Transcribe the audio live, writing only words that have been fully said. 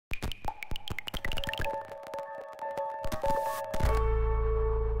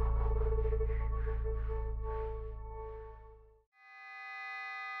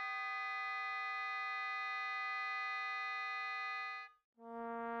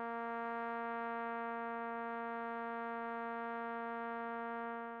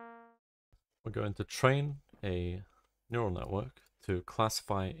We're going to train a neural network to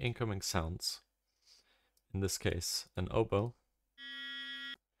classify incoming sounds, in this case an oboe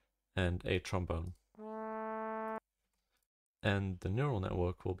and a trombone. And the neural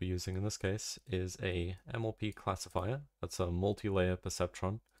network we'll be using in this case is a MLP classifier. That's a multi-layer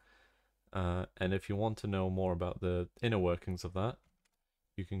perceptron. And if you want to know more about the inner workings of that,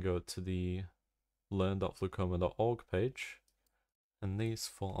 you can go to the learn.flucoma.org page, and these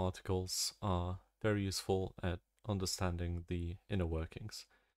 4 articles are very useful at understanding the inner workings.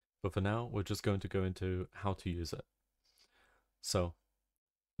 But for now, we're just going to go into how to use it. So,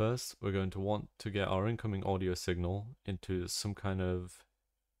 first, we're going to want to get our incoming audio signal into some kind of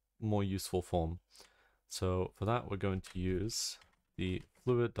more useful form. So for that, we're going to use the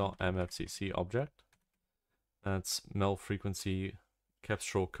fluid.mfcc object. That's mel frequency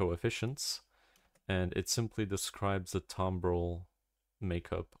cepstral coefficients, and it simply describes the timbral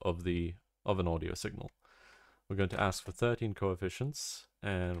makeup of an audio signal. We're going to ask for 13 coefficients,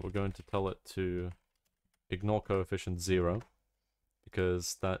 and we're going to tell it to ignore coefficient 0,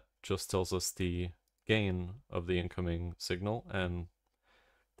 because that just tells us the gain of the incoming signal, and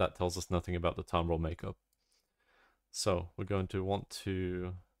that tells us nothing about the timbral makeup. So we're going to want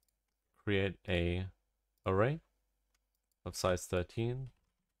to create a array of size 13,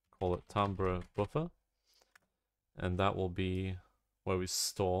 call it timbre buffer, and that will be where we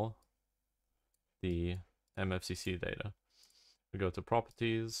store the MFCC data. We go to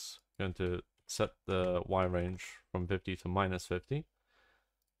properties, we're going to set the Y range from 50 to -50,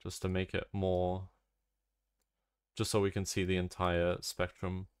 just to make it more, just so we can see the entire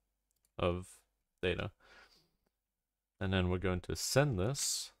spectrum of data. And then we're going to send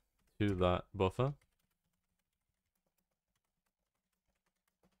this to that buffer.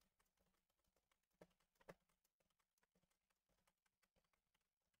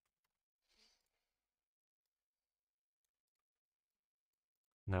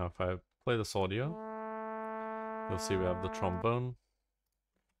 Now if I play this audio, you'll see we have the trombone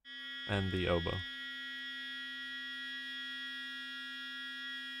and the oboe.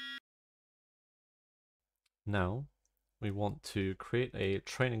 Now, we want to create a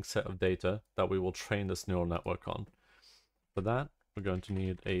training set of data that we will train this neural network on. For that, we're going to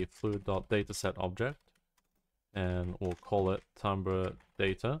need a fluid.dataset object, and we'll call it timbre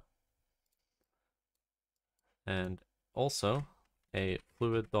data, and also a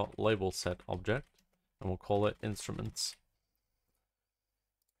fluid.labelset object, and we'll call it instruments.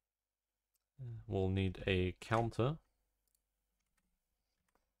 We'll need a counter,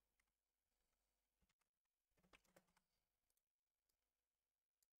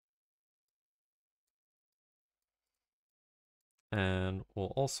 and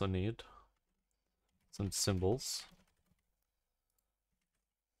we'll also need some symbols.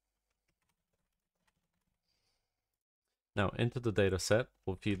 Now into the data set,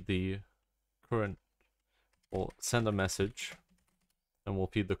 we'll feed the current, we'll send a message, and we'll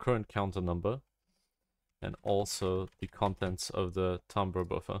feed the current counter number, and also the contents of the timbre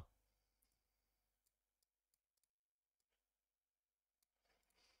buffer.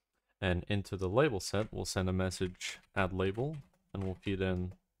 And into the label set, we'll send a message add label, and we'll feed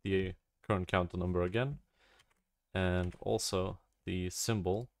in the current counter number again, and also the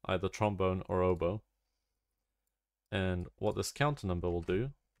symbol, either trombone or oboe. And what this counter number will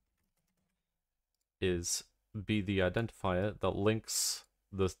do is be the identifier that links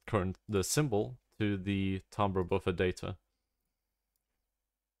the symbol to the timbre buffer data.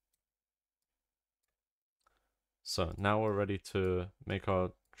 So now we're ready to make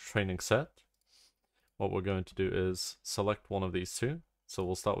our training set. What we're going to do is select one of these two. So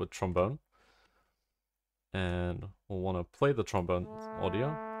we'll start with trombone, and we'll want to play the trombone audio,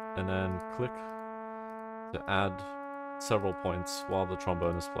 and then click to add several points while the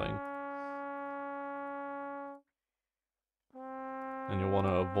trombone is playing. And you'll want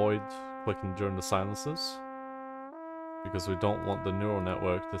to avoid clicking during the silences, because we don't want the neural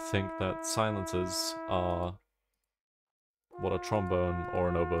network to think that silences are what a trombone or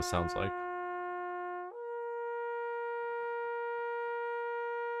an oboe sounds like.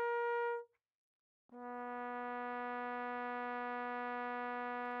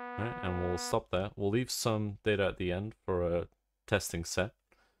 Right, and we'll stop there. We'll leave some data at the end for a testing set.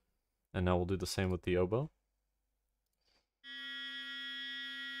 And now we'll do the same with the oboe.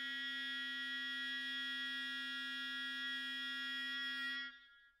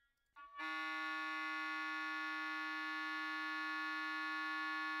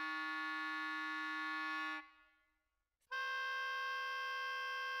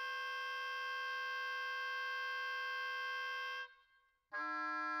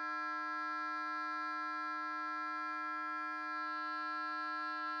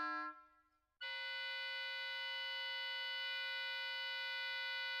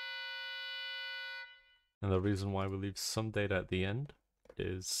 And the reason why we leave some data at the end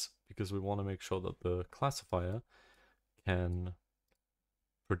is because we want to make sure that the classifier can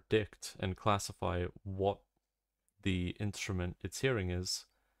predict and classify what the instrument it's hearing is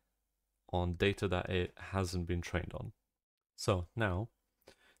on data that it hasn't been trained on. So now,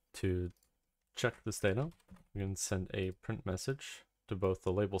 to check this data, we can send a print message to both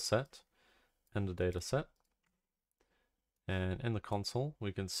the label set and the data set. And in the console,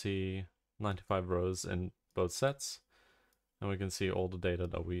 we can see 95 rows in both sets, and we can see all the data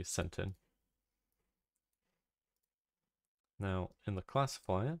that we sent in. Now, in the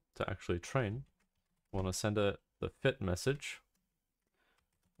classifier, to actually train, we want to send the fit message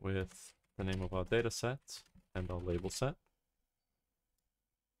with the name of our data set and our label set.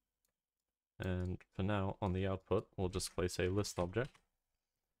 And for now, on the output, we'll just place a list object.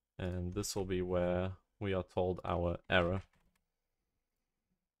 And this will be where we are told our error.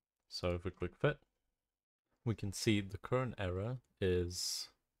 So if we click fit, we can see the current error is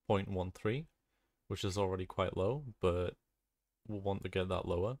 0.13, which is already quite low, but we'll want to get that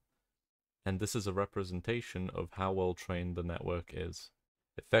lower. And this is a representation of how well trained the network is.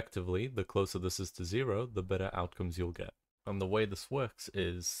 Effectively, the closer this is to 0, the better outcomes you'll get. And the way this works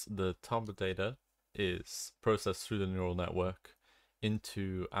is the timbre data is processed through the neural network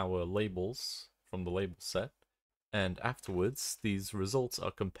into our labels from the label set, and afterwards these results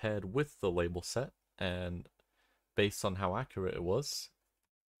are compared with the label set, and based on how accurate it was,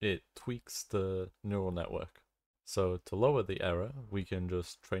 it tweaks the neural network. So to lower the error, we can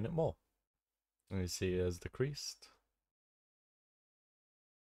just train it more. And you see it has decreased.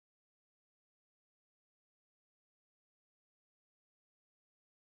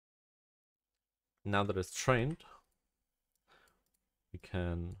 Now that it's trained, we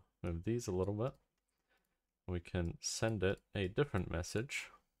can move these a little bit. We can send it a different message,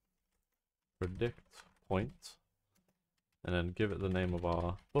 predict point, and then give it the name of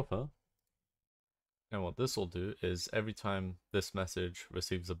our buffer. And what this will do is every time this message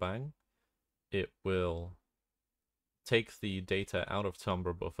receives a bang, it will take the data out of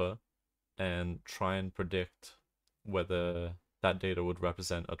timbre buffer and try and predict whether that data would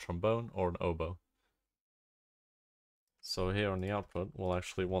represent a trombone or an oboe. So here on the output, we'll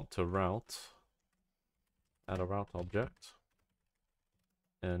actually want to add a route object,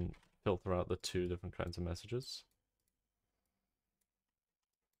 and filter out the two different kinds of messages.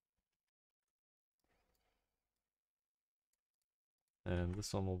 And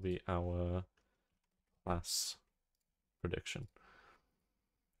this one will be our class prediction.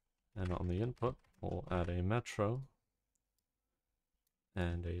 And on the input, we'll add a metro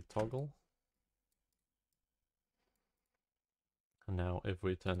and a toggle. And now if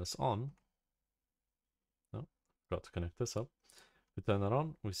we turn this on, oh, forgot to connect this up. If we turn that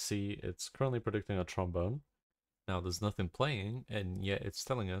on, we see it's currently predicting a trombone. Now there's nothing playing, and yet it's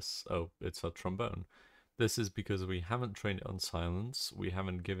telling us, oh, it's a trombone. This is because we haven't trained it on silence. We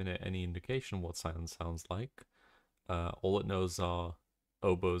haven't given it any indication what silence sounds like. All it knows are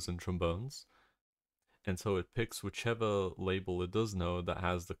oboes and trombones. And so it picks whichever label it does know that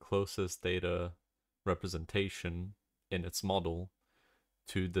has the closest data representation in its model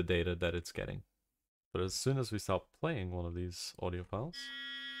to the data that it's getting. But as soon as we start playing one of these audio files,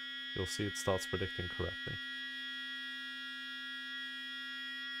 you'll see it starts predicting correctly.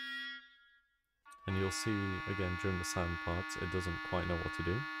 And you'll see, again, during the silent parts, it doesn't quite know what to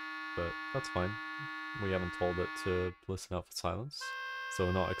do, but that's fine. We haven't told it to listen out for silence, so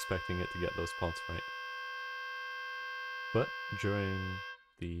we're not expecting it to get those parts right. But during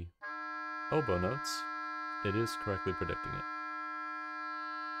the oboe notes, it is correctly predicting it.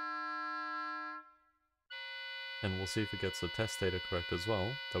 And we'll see if it gets the test data correct as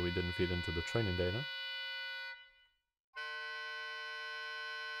well, that we didn't feed into the training data.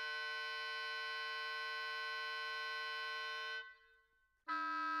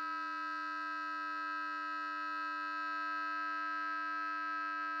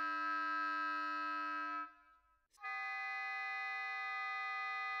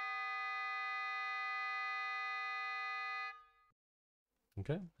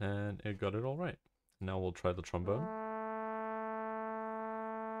 Okay, and it got it all right. Now we'll try the trombone.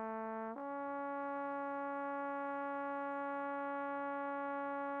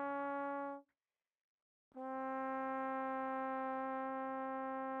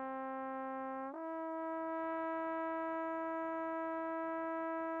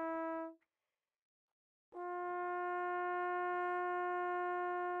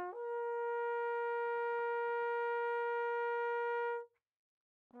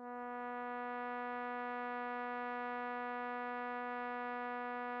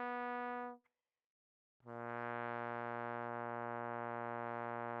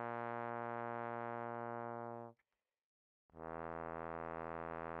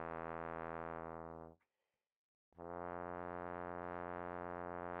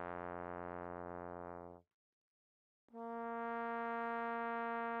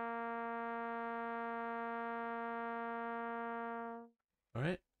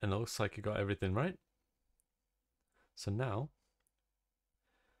 looks like you got everything right. So now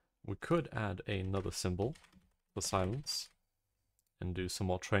we could add another symbol for silence and do some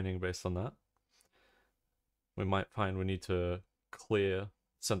more training based on that. We might find we need to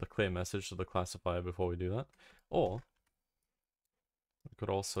send a clear message to the classifier before we do that. Or we could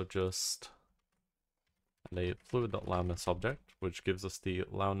also just add a fluid.loudness object, which gives us the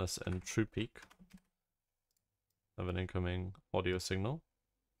loudness and true peak of an incoming audio signal.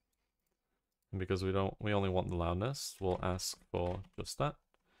 And because we only want the loudness, we'll ask for just that.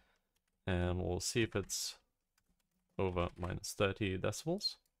 And we'll see if it's over minus 30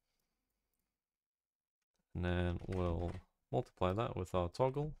 decibels. And then we'll multiply that with our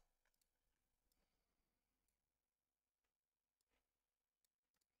toggle.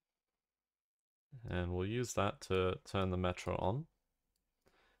 And we'll use that to turn the metro on.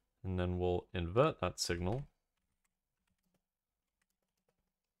 And then we'll invert that signal.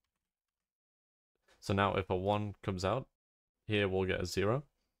 So now if a 1 comes out, here we'll get a 0.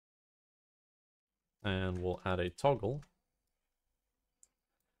 And we'll add a toggle.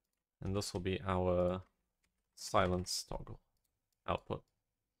 And this will be our silence toggle output.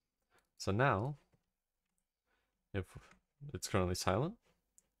 So now, if it's currently silent,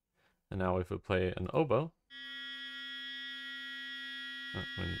 and now if we play an oboe,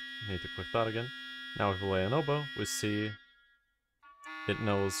 we need to click that again. Now if we play an oboe, we see it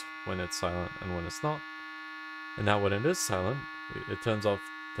knows when it's silent and when it's not. And now when it is silent, it turns off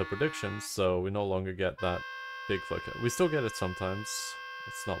the predictions, so we no longer get that big flicker. We still get it sometimes.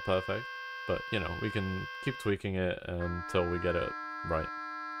 It's not perfect, but you know, we can keep tweaking it until we get it right.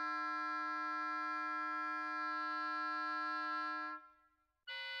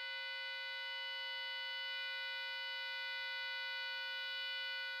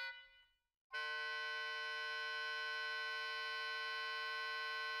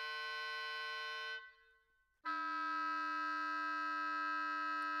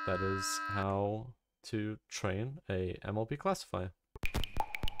 That is how to train a MLP classifier.